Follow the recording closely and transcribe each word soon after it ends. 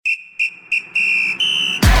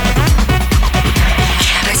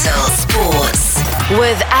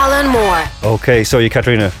with Alan Moore. Okay, so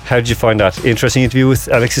Katerina, how did you find that? Interesting interview with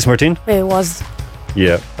Alexis Martin? It was.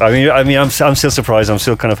 Yeah, I mean, I'm still surprised. I'm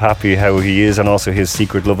still kind of happy how he is, and also his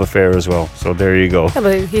secret love affair as well. So there you go. Yeah,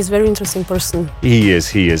 but he's a very interesting person. He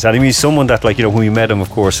is, and I mean, he's someone that, like, when we met him, of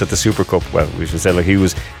course, at the Super Cup. Well, we should say, like, he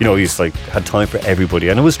was, he's like had time for everybody,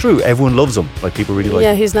 and it was true. Everyone loves him. Like, people really like.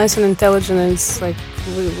 Yeah, he's nice and intelligent, and it's like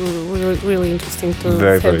really interesting to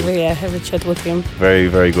have a chat with him. Very,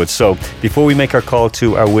 very good. So before we make our call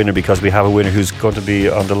to our winner, because we have a winner who's going to be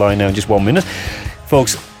on the line now in just 1 minute,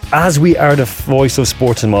 folks. As we are the voice of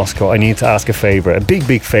sports in Moscow, I need to ask a favour, a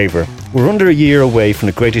big favour. We're under a year away from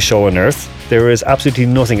the greatest show on earth. There is absolutely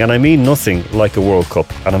nothing, and I mean nothing, like a World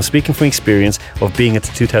Cup. And I'm speaking from experience of being at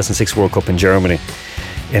the 2006 World Cup in Germany.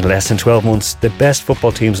 In less than 12 months, the best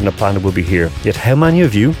football teams on the planet will be here. Yet how many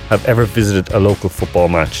of you have ever visited a local football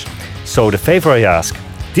match? So the favour I ask,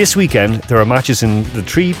 this weekend there are matches in the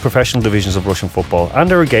 3 professional divisions of Russian football, and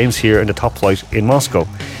there are games here in the top flight in Moscow.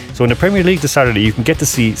 So in the Premier League this Saturday, you can get to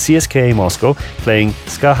see CSKA Moscow playing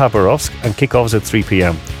SKA Khabarovsk, and kickoffs at 3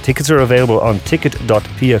 p.m. Tickets are available on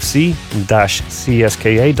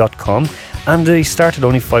ticket.pfc-cska.com, and they start at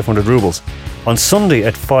only 500 rubles. On Sunday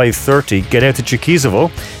at 5:30, get out to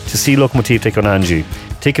Cherkizovo to see Lokomotiv take on Anzhi.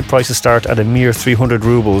 Ticket prices start at a mere 300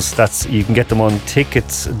 rubles. You can get them on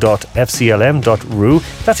tickets.fclm.ru.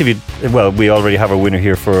 That's if you. Well, we already have our winner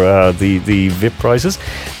here for the VIP prizes.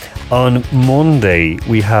 On Monday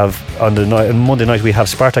Monday night we have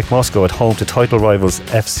Spartak Moscow at home to title rivals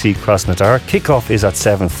FC Krasnodar. Kickoff is at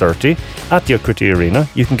 7:30 at the Otkritie Arena.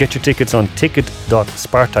 You can get your tickets on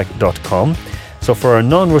ticket.spartak.com. So for our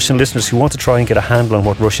non-Russian listeners who want to try and get a handle on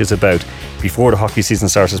what Russia is about before the hockey season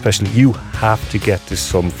starts especially, you have to get to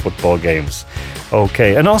some football games.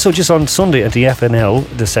 Okay, and also just on Sunday at the FNL,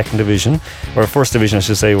 the second division, or first division I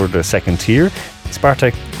should say, or the second tier,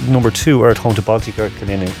 Spartak number 2 are at home to Baltika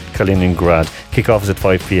Kaliningrad. Kickoff is at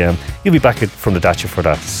 5 p.m. You'll be back from the Dacha for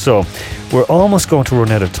that. So we're almost going to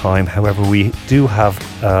run out of time. However, we do have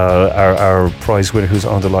our prize winner who's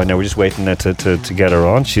on the line now. We're just waiting to get her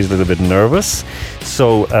on. She's a little bit nervous.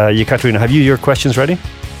 So, Katerina, have you your questions ready?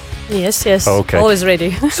 Yes. Okay. Always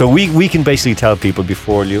ready. So we can basically tell people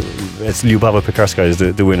before it's Lyubava Pekarskaya is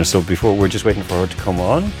the winner. So before, we're just waiting for her to come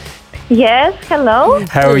on. Yes, hello.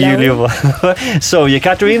 How are you, Lyubava? So,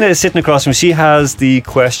 Katerina is sitting across from me. She has the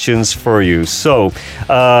questions for you. So,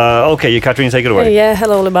 okay, Katerina, take it away. Yeah,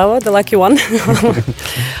 hello, Lyubava, the lucky one.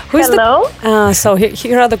 Hello. So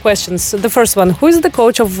here are the questions. The first one: who is the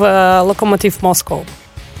coach of Lokomotiv Moscow?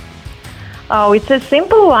 Oh, it's a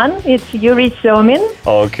simple one. It's Yuri Semin.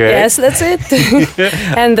 Okay. Yes, that's it.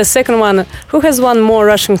 And the second one: who has won more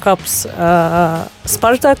Russian Cups,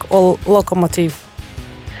 Spartak or Lokomotiv?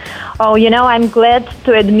 Oh, I'm glad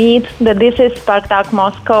to admit that this is Spartak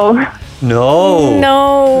Moscow.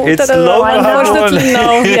 No. It's unfortunately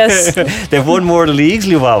no. Yes. They've won more leagues,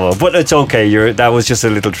 Lyubava, but it's okay. That was just a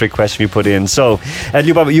little trick question we put in. So,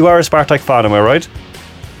 Lyubava, you are a Spartak fan, am I right?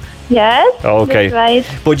 Yes. Okay. That's right.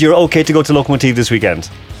 But you're okay to go to Lokomotiv this weekend?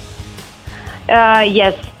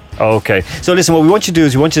 Yes. Okay. So listen, what we want you to do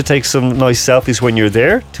is we want you to take some nice selfies when you're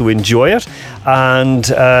there to enjoy it, and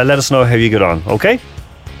let us know how you get on. Okay.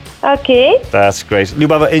 Okay. That's great.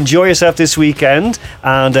 Lyubava, enjoy yourself this weekend,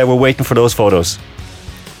 and we're waiting for those photos.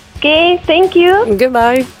 Okay, thank you.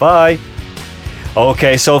 Goodbye. Bye.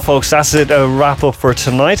 Okay, so folks, that's it, a wrap up for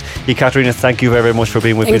tonight. Katerina, thank you very much for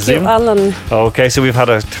being with me. Thank you, Alan. Okay, so we've had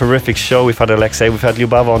a terrific show. We've had Alexei, we've had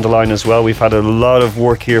Lyubava on the line as well. We've had a lot of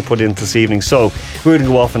work here put in this evening. So we're going to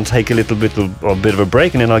go off and take a little bit of a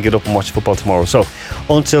break, and then I'll get up and watch football tomorrow. So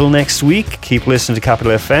until next week, keep listening to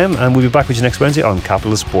Capital FM, and we'll be back with you next Wednesday on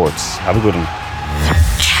Capital Sports. Have a good one.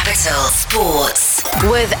 Capital Sports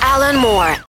with Alan Moore.